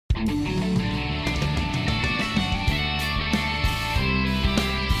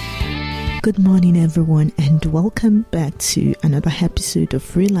Good morning, everyone, and welcome back to another episode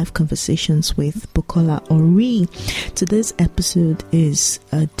of Real Life Conversations with Bukola Ori. Today's episode is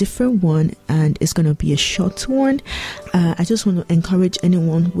a different one, and it's going to be a short one. I just want to encourage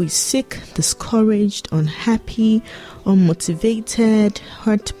anyone who is sick, discouraged, unhappy, unmotivated,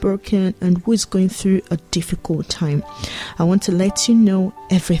 heartbroken, and who is going through a difficult time. I want to let you know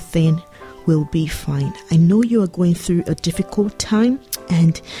everything will be fine. I know you are going through a difficult time,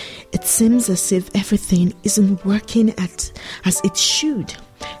 and it seems as if everything isn't working as it should,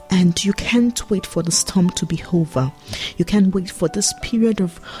 and you can't wait for the storm to be over. You can't wait for this period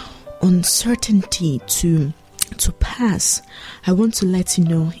of uncertainty to pass. I want to let you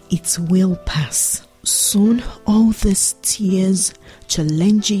know it will pass. Soon all these tears,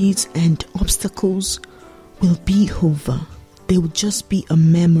 challenges and obstacles will be over. They will just be a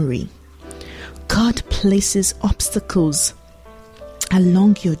memory. God places obstacles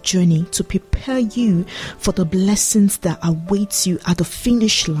along your journey to prepare you for the blessings that await you at the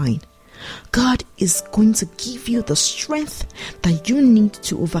finish line. God is going to give you the strength that you need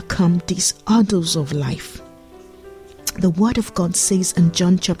to overcome these hurdles of life. The word of God says in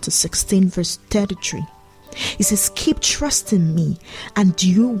John chapter 16 verse 33, it says, "Keep trusting me and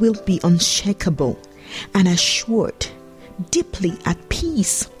you will be unshakable and assured, deeply at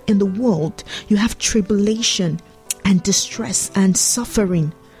peace. In the world you have tribulation and distress and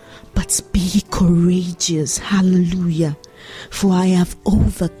suffering, but be courageous." Hallelujah. "For I have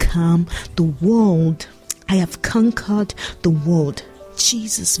overcome the world. I have conquered the world."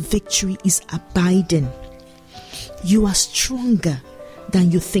 Jesus' victory is abiding. You are stronger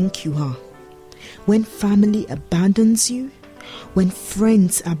than you think you are. When family abandons you, when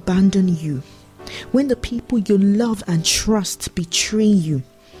friends abandon you, when the people you love and trust betray you,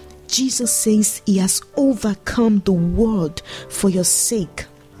 Jesus says he has overcome the world for your sake.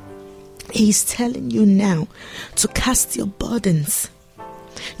 He is telling you now to cast your burdens,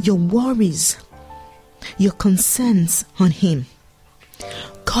 your worries, your concerns on him.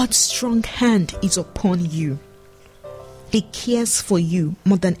 God's strong hand is upon you. He cares for you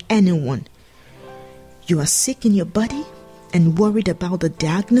more than anyone. You are sick in your body and worried about the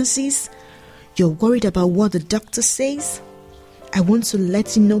diagnosis. You're worried about what the doctor says. I want to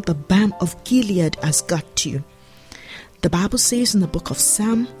let you know the balm of Gilead has got you. The Bible says in the book of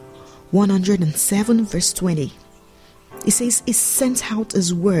Psalm 107 verse 20, it says, "He sent out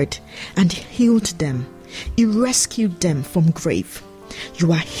his word and healed them. He rescued them from grave."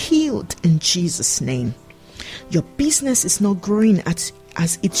 You are healed in Jesus' name. Your business is not growing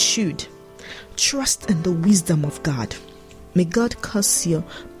as it should. Trust in the wisdom of God. May God cause your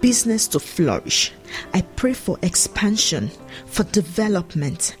business to flourish. I pray for expansion, for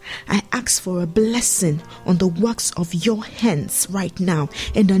development. I ask for a blessing on the works of your hands right now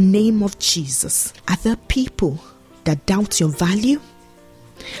in the name of Jesus. Are there people that doubt your value?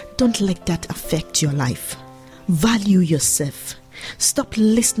 Don't let that affect your life. Value yourself. Stop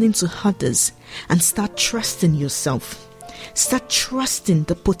listening to others and start trusting yourself. Start trusting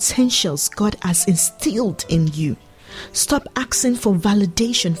the potentials God has instilled in you. Stop asking for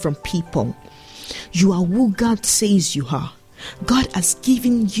validation from people. You are who God says you are. God has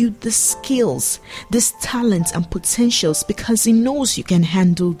given you the skills, these talents and potentials because he knows you can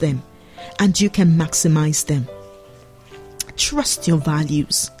handle them and you can maximize them. Trust your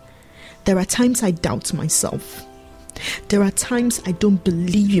values. There are times I doubt myself. There are times I don't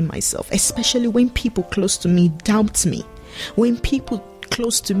believe in myself, especially when people close to me doubt me. When people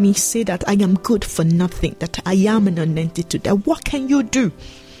close to me say that I am good for nothing, that I am an entity, that what can you do?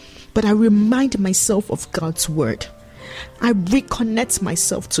 But I remind myself of God's word. I reconnect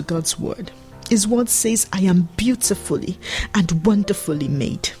myself to God's word. His word says I am beautifully and wonderfully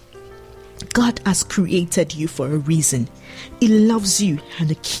made. God has created you for a reason. He loves you and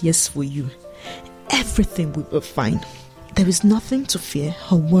he cares for you. Everything will be fine. There is nothing to fear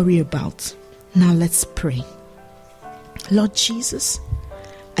or worry about. Now let's pray. Lord Jesus,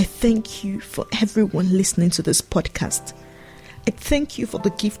 I thank you for everyone listening to this podcast. I thank you for the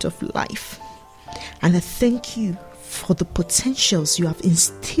gift of life. And I thank you for the potentials you have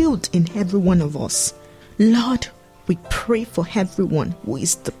instilled in every one of us. Lord, we pray for everyone who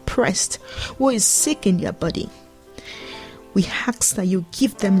is depressed, who is sick in their body. We ask that you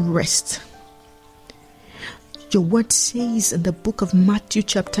give them rest. Your word says in the book of Matthew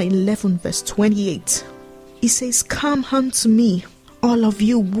chapter 11 verse 28, it says, "Come unto me, all of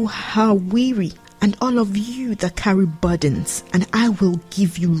you who are weary, and all of you that carry burdens, and I will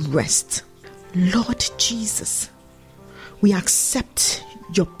give you rest." Lord Jesus, we accept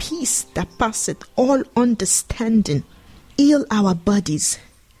your peace that passeth all understanding. Heal our bodies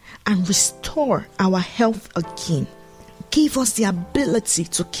and restore our health again. Give us the ability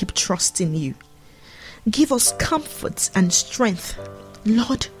to keep trusting you. Give us comfort and strength.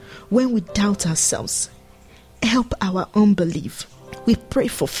 Lord, when we doubt ourselves, help our unbelief. We pray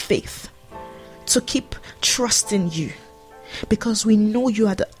for faith to keep trusting you, because we know you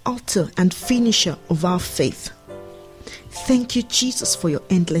are the author and finisher of our faith. Thank you, Jesus, for your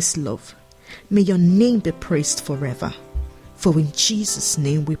endless love. May your name be praised forever. For in Jesus'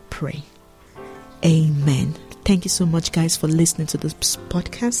 name we pray. Amen. Thank you so much, guys, for listening to this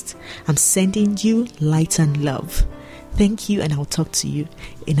podcast. I'm sending you light and love. Thank you, and I'll talk to you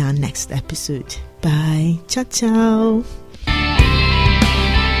in our next episode. Bye. Ciao, ciao.